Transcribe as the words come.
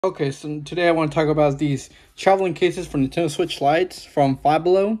Okay, so today I want to talk about these traveling cases for Nintendo Switch Lites from Five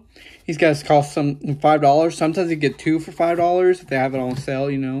Below. These guys cost some $5. Sometimes you get two for $5 if they have it on sale,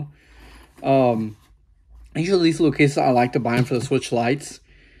 you know. Usually these little cases I like to buy them for the Switch Lites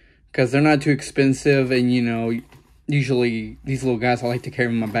because they're not too expensive, and you know, usually these little guys I like to carry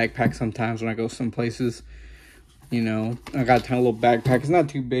in my backpack sometimes when I go some places. You know, I got a tiny little backpack. It's not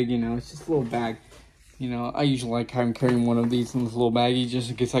too big, you know. It's just a little bag. You know, I usually like carrying one of these in this little baggie just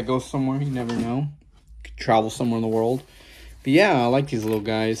in case I go somewhere. You never know. Could travel somewhere in the world. But yeah, I like these little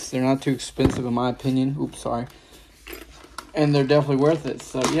guys. They're not too expensive in my opinion. Oops, sorry. And they're definitely worth it.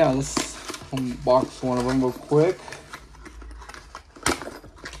 So yeah, let's unbox one of them real quick.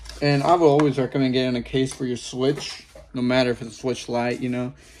 And I would always recommend getting a case for your Switch. No matter if it's a Switch Lite, you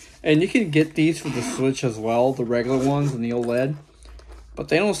know. And you can get these for the Switch as well. The regular ones and the OLED. But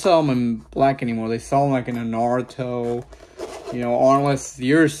they don't sell them in black anymore. They sell them like in a Naruto, you know, or unless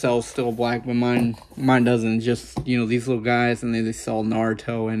yours sells still black, but mine doesn't. Just, you know, these little guys, and they sell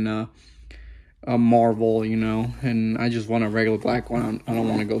Naruto and a Marvel, you know. And I just want a regular black one. I don't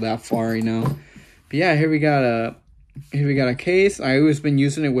want to go that far, you know. But yeah, here we got a case. I always been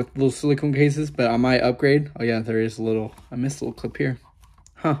using it with little silicone cases, but I might upgrade. Oh yeah, there is a little. I missed a little clip here.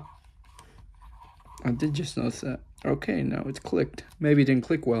 Huh. I did just notice that. Okay, now it's clicked. Maybe it didn't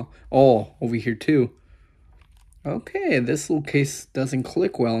click well. Oh, over here too. Okay, this little case doesn't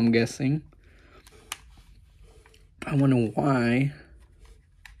click well, I'm guessing. I wonder why.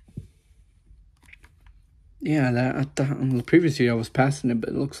 Yeah, I thought on the previous video I was passing it, but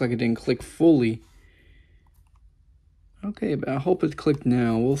it looks like it didn't click fully. Okay, but I hope it clicked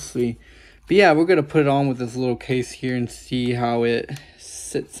now. We'll see. But yeah, we're going to put it on with this little case here and see how it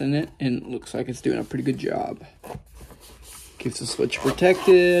sits in it. And it looks like it's doing a pretty good job. Keeps the Switch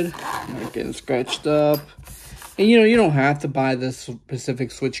protected, not getting scratched up. And you know, you don't have to buy this specific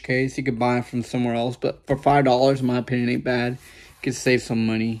Switch case. You could buy it from somewhere else, but for $5, in my opinion, ain't bad. You could save some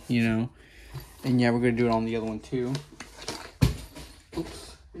money, you know. And yeah, we're gonna do it on the other one too.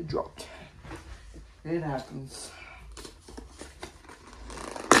 Oops, it dropped. It happens.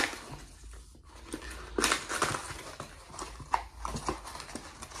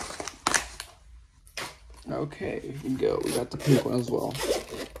 Okay, here we go. We got the pink one as well.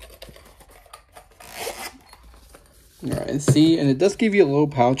 Alright, and see, and it does give you a little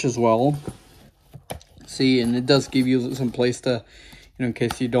pouch as well. See, and it does give you some place to, you know, in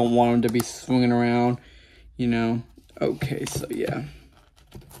case you don't want them to be swinging around, you know. Okay, so yeah.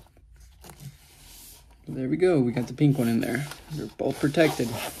 There we go. We got the pink one in there. They're both protected.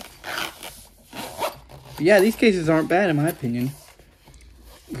 But yeah, these cases aren't bad in my opinion.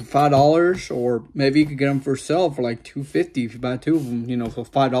 For $5, or maybe you could get them for sale for like $2.50 if you buy two of them, you know, for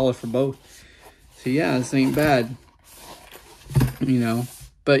 $5 for both. So yeah, this ain't bad, you know.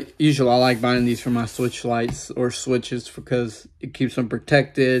 But usually I like buying these for my Switch Lites or Switches because it keeps them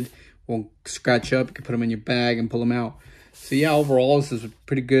protected, won't scratch up. You can put them in your bag and pull them out. So yeah, overall this is a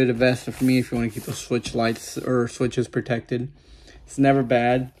pretty good investment for me if you want to keep those Switch Lites or Switches protected. It's never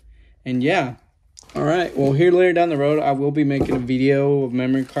bad. And yeah. Alright, well here later down the road, I will be making a video of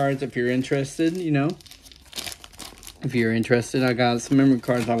memory cards if you're interested, you know. If you're interested, I got some memory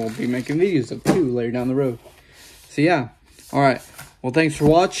cards I will be making videos of too later down the road. So yeah, alright, well thanks for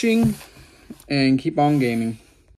watching, and keep on gaming.